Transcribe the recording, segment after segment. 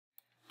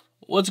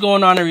What's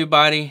going on,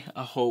 everybody?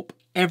 I hope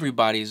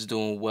everybody's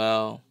doing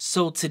well.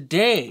 So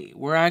today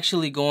we're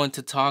actually going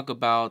to talk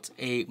about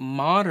a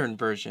modern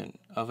version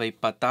of a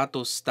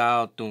Patato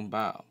Style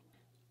Tumbao.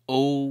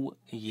 Oh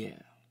yeah.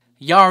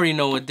 Y'all already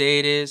know what day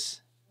it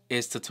is.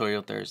 It's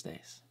Tutorial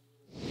Thursdays.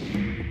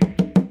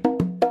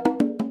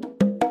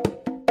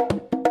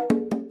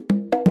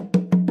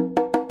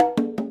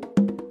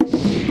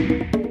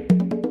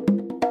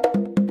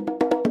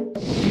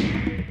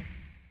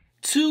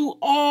 To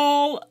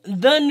all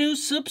the new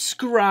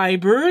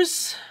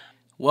subscribers,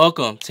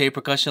 welcome to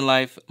Percussion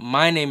Life.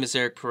 My name is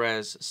Eric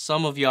Perez.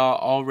 Some of y'all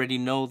already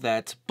know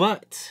that,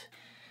 but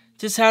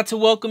just had to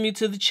welcome you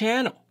to the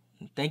channel.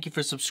 Thank you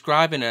for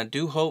subscribing, and I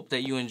do hope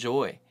that you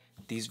enjoy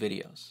these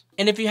videos.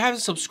 And if you haven't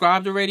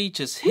subscribed already,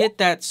 just hit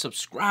that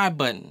subscribe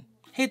button.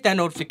 Hit that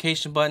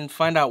notification button.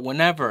 Find out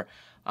whenever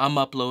I'm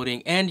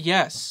uploading. And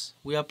yes,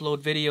 we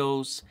upload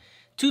videos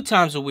 2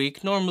 times a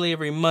week, normally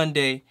every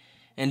Monday,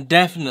 and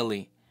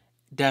definitely,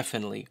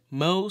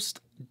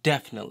 most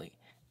definitely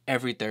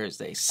every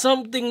Thursday.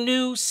 Something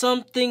new,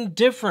 something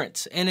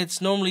different, and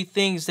it's normally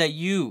things that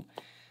you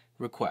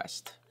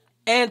request.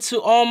 And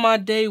to all my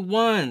day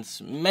ones,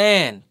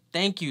 man,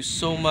 thank you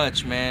so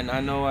much, man.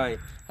 I know I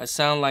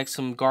sound like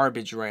some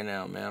garbage right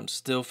now, man. I'm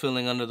still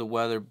feeling under the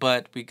weather,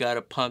 but we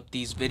gotta pump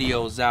these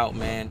videos out,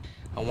 man.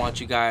 I want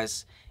you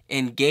guys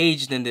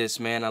engaged in this,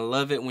 man. I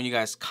love it when you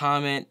guys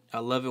comment. I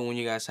love it when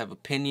you guys have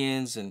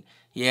opinions. And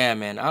yeah,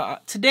 man,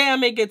 today I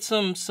may get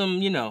some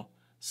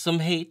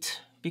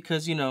hate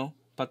because,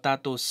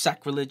 Patato's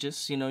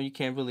sacrilegious. You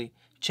can't really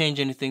change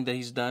anything that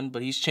he's done,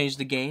 but he's changed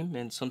the game,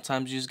 and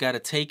sometimes you just gotta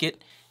take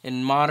it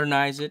and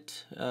modernize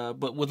it,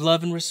 but with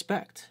love and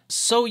respect.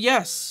 So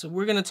yes,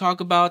 we're gonna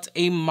talk about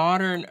a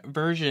modern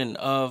version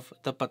of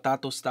the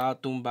Patato Style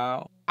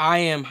Tumbao. I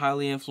am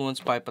highly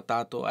influenced by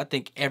Patato. I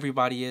think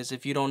everybody is.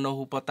 If you don't know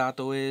who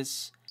Patato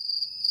is,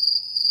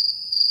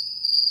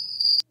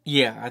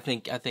 yeah, I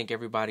think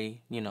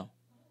everybody,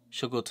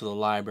 should go to the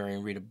library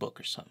and read a book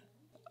or something.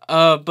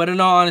 But in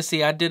all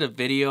honesty, I did a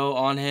video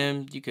on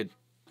him.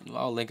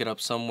 I'll link it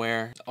up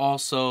somewhere.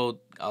 Also,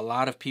 a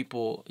lot of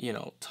people,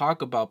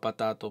 talk about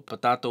Patato.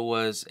 Patato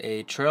was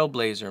a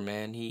trailblazer,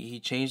 man. He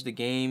changed the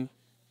game.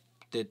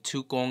 Did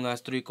 2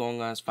 congas, 3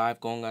 congas,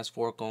 5 congas,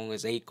 4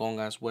 congas, 8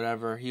 congas,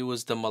 whatever. He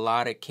was the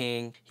melodic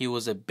king. He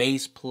was a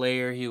bass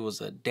player. He was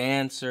a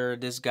dancer.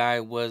 This guy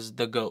was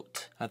the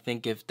GOAT. I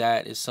think if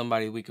that is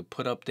somebody we could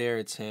put up there,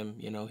 it's him.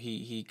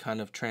 He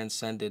kind of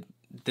transcended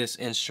this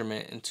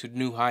instrument into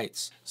new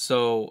heights.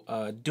 So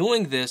I'm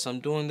doing this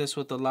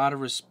with a lot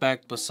of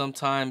respect, but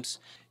sometimes,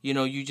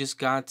 you just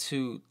got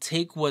to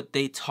take what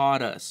they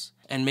taught us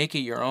and make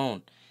it your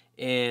own.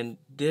 And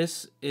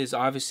this is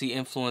obviously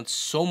influenced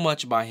so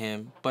much by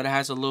him, but it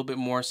has a little bit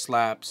more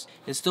slaps.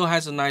 It still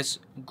has a nice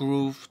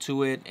groove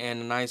to it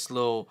and a nice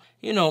little,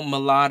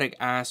 melodic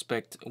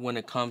aspect when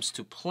it comes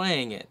to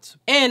playing it.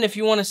 And if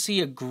you want to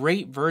see a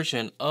great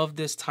version of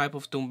this type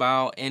of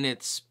tumbao in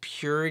its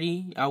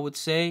purity, I would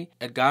say,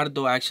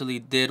 Edgardo actually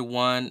did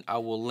one. I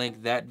will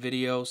link that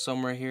video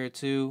somewhere here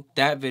too.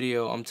 That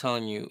video, I'm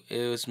telling you,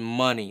 it was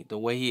money. The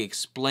way he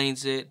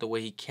explains it, the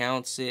way he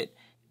counts it,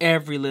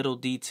 every little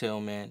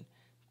detail, man.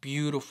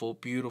 Beautiful,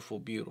 beautiful,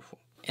 beautiful.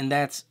 And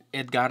that's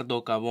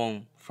Edgardo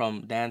Cabon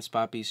from Dance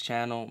Papi's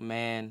channel.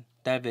 Man,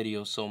 that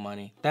video is so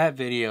money. That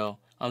video,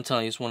 I'm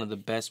telling you, it's one of the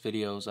best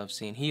videos I've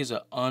seen. He is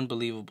an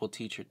unbelievable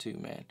teacher too,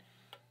 man.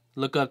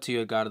 Look up to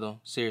you,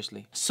 Edgardo.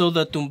 Seriously. So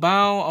the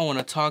tumbao I want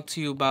to talk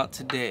to you about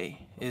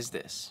today is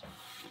this.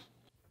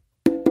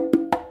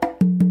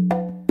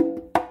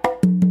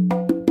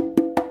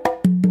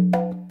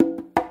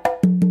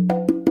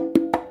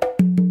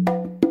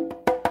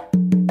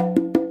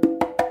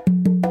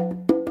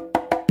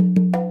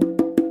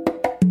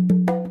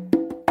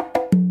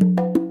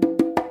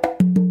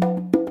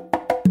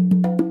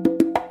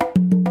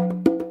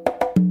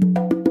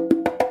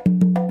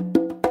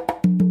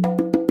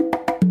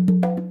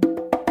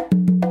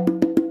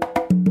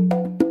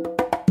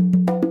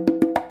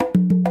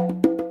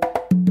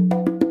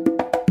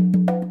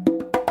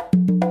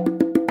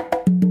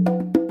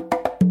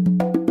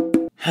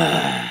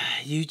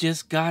 You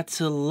just got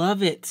to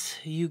love it.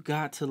 You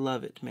got to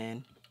love it,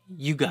 man.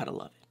 You gotta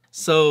love it.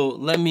 So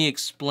let me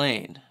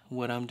explain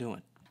what I'm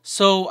doing.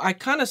 So I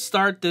kind of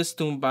start this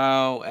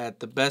tumbao at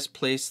the best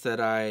place that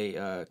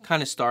I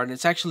kind of started.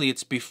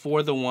 It's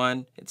before the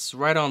 1. It's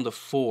right on the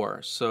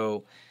 4.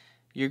 So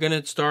you're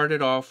gonna start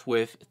it off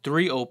with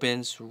 3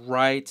 opens,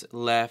 right,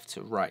 left,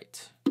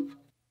 right.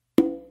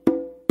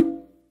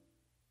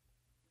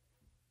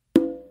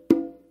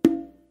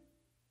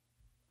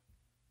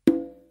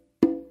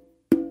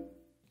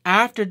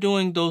 After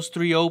doing those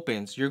 3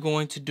 opens, you're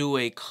going to do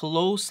a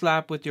close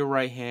slap with your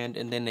right hand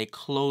and then a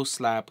close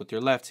slap with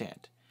your left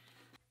hand.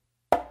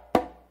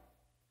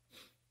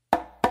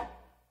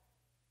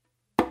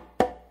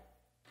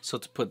 So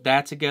to put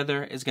that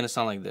together, it's going to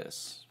sound like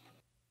this.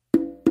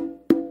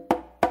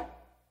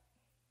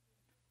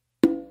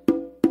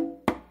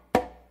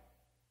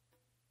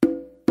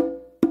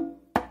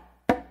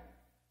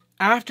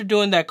 after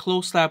doing that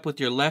close slap with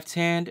your left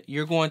hand,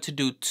 you're going to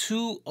do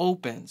 2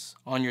 opens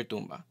on your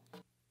tumba.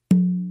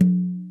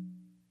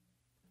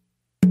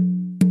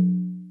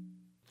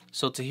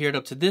 So to hear it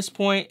up to this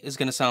point, it's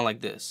going to sound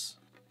like this.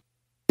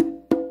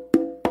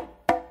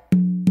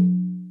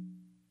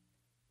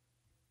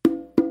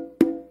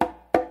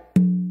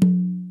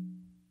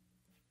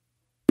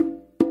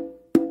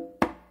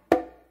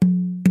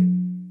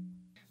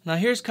 Now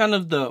here's kind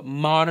of the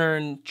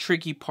modern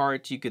tricky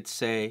part, you could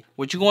say.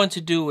 What you're going to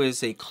do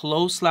is a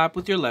close slap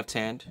with your left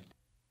hand,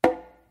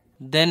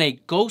 then a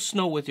ghost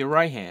note with your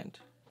right hand,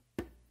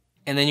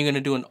 and then you're going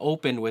to do an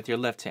open with your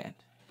left hand.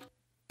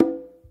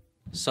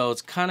 So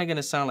it's kind of going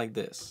to sound like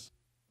this.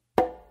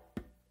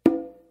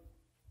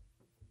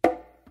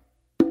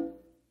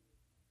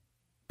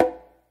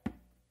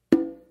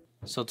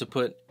 So to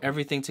put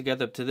everything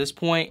together up to this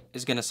point,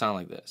 it's going to sound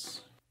like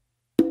this.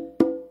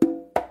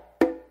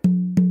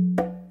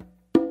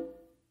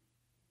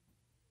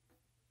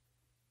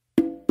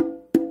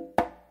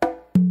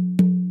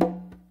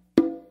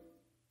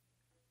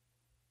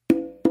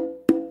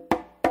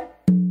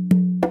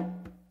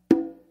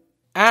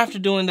 After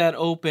doing that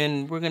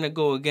open, we're going to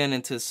go again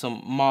into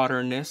some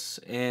modernness,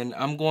 and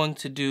I'm going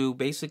to do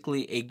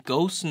basically a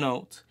ghost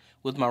note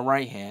with my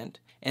right hand,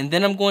 and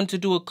then I'm going to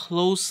do a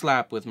close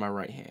slap with my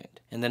right hand,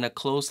 and then a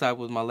close slap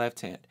with my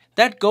left hand.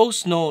 That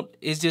ghost note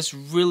is just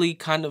really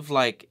kind of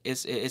like,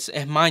 es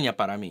maña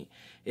para mí.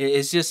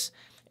 It's just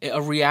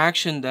a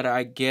reaction that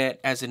I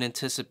get as an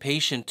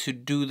anticipation to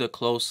do the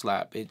close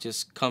slap. It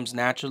just comes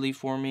naturally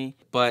for me,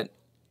 but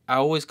I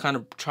always kind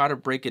of try to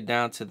break it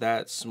down to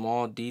that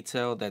small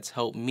detail that's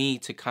helped me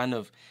to kind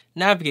of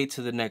navigate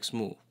to the next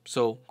move.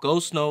 So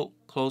ghost note,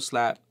 close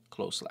slap,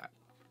 close slap.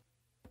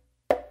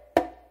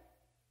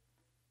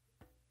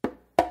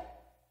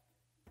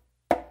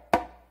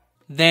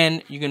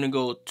 Then you're going to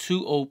go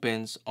 2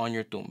 opens on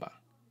your tumba.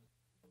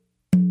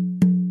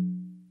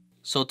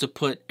 So to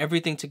put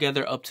everything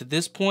together up to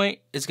this point,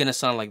 it's going to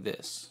sound like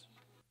this.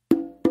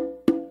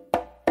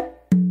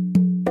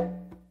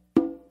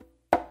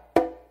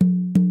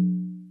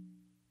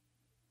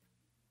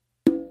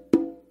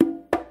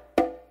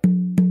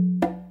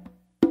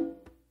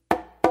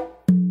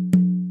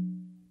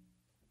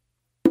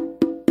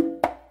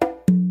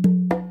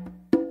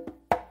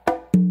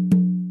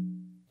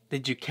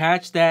 Did you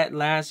catch that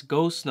last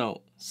ghost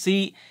note?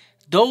 See,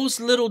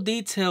 those little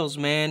details,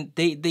 man,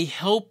 they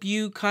help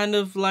you kind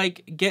of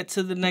like get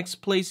to the next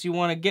place you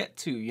want to get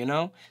to, you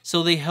know?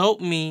 So they help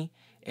me,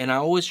 and I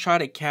always try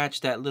to catch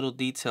that little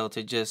detail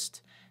to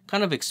just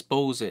kind of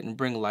expose it and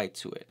bring light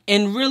to it.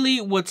 And really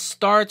what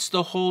starts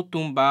the whole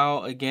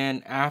tumbao,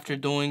 again, after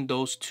doing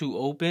those 2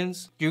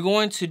 opens, you're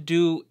going to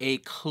do a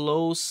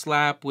close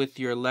slap with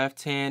your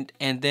left hand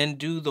and then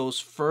do those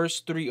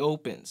first 3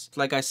 opens.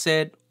 Like I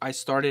said, I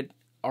started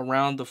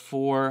around the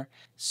 4,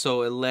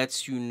 so it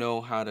lets you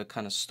know how to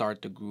kind of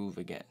start the groove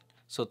again.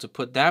 So to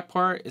put that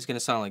part, it's going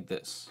to sound like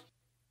this.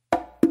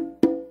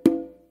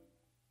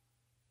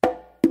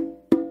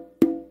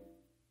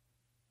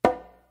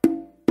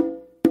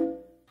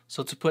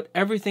 So to put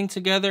everything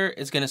together,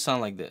 it's going to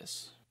sound like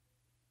this.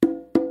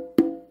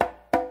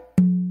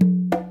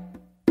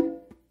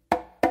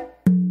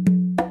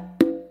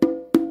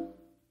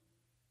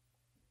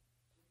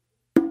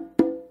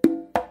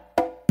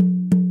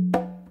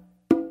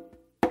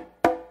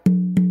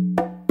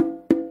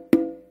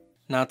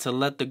 Now to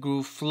let the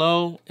groove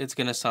flow, it's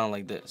going to sound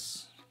like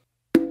this.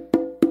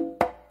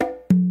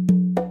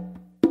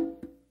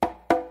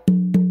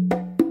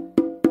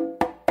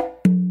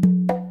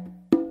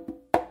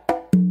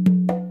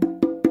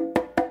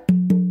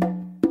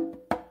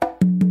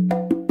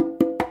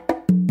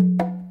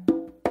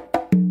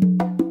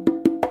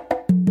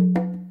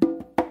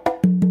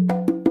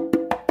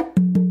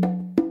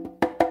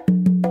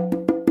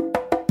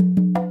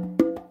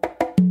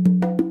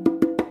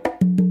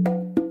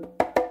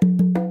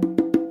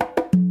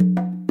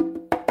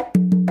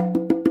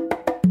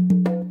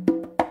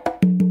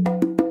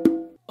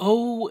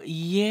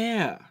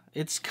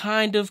 It's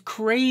kind of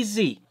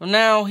crazy.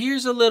 Now,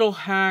 here's a little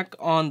hack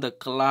on the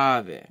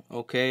clave,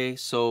 okay?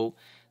 So,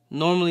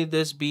 normally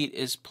this beat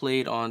is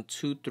played on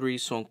 2-3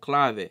 son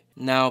clave.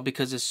 Now,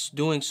 because it's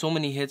doing so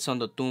many hits on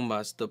the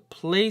tumbas, the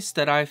place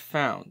that I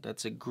found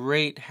that's a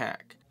great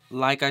hack,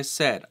 like I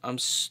said, I'm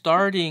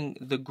starting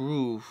the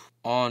groove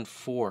on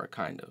 4,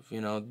 kind of, you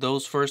know,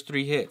 those first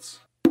 3 hits.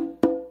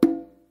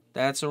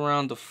 That's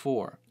around the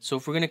 4. So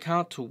if we're gonna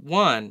count to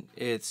 1,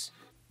 it's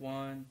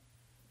 1,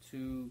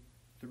 2,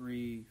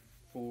 3,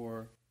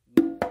 4.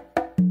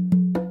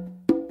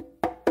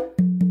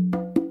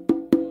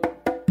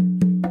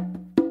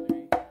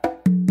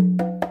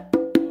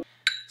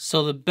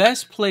 So the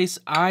best place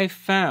I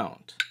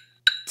found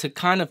to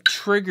kind of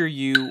trigger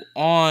you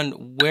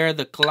on where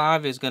the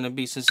clave is going to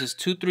be, since it's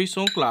 2-3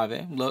 son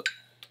clave, look.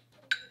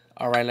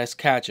 All right, let's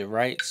catch it,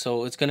 right?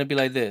 So it's going to be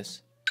like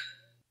this.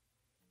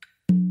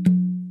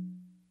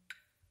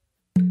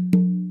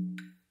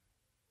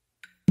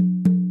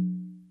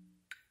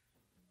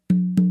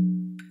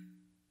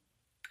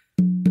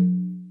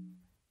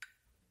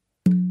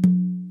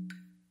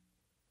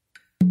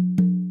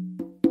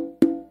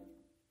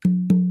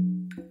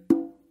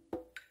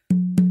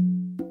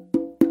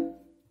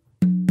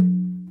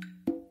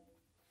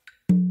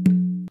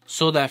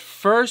 So that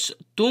first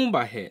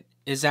tumba hit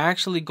is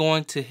actually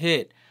going to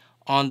hit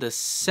on the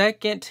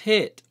second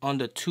hit on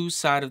the 2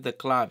 side of the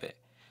clave.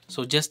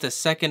 So just the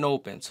second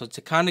open. So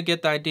to kind of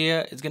get the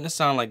idea, it's going to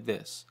sound like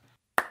this.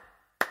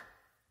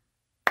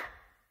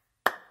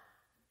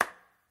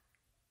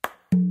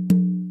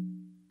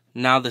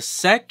 Now the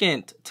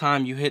second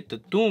time you hit the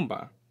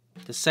tumba,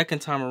 the second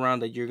time around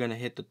that you're going to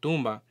hit the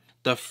tumba,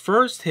 the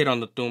first hit on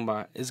the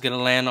tumba is going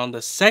to land on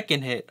the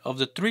second hit of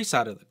the 3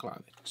 side of the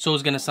clave. So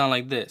it's going to sound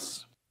like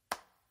this.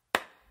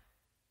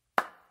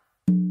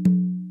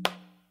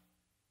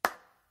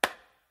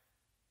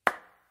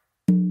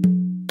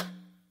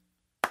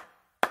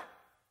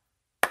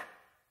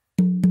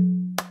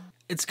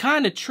 It's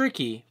kind of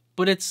tricky,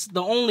 but it's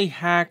the only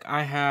hack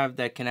I have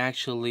that can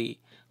actually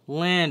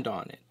land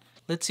on it.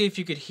 Let's see if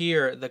you could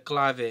hear the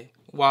clave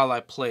while I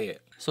play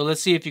it. So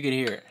let's see if you could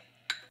hear it.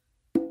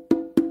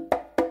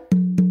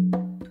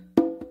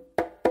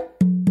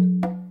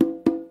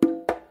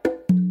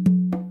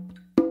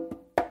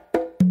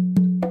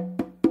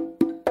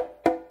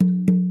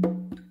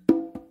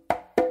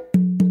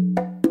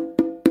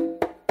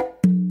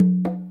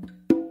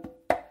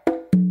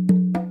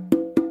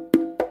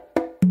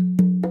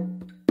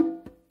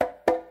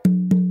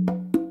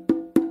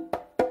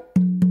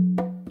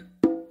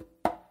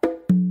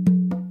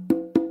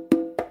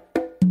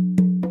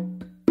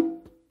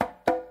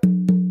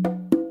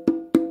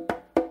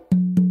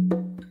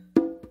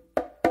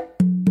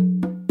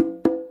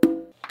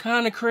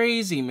 Kind of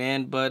crazy,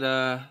 man, but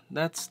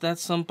that's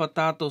some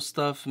Patato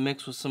stuff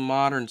mixed with some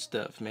modern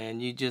stuff,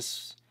 man. You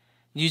just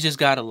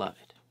gotta love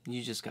it.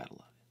 You just gotta love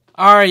it.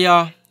 All right,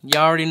 y'all.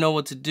 Y'all already know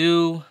what to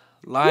do.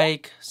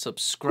 Like,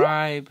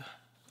 subscribe.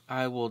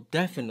 I will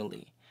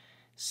definitely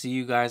see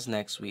you guys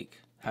next week.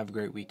 Have a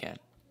great weekend.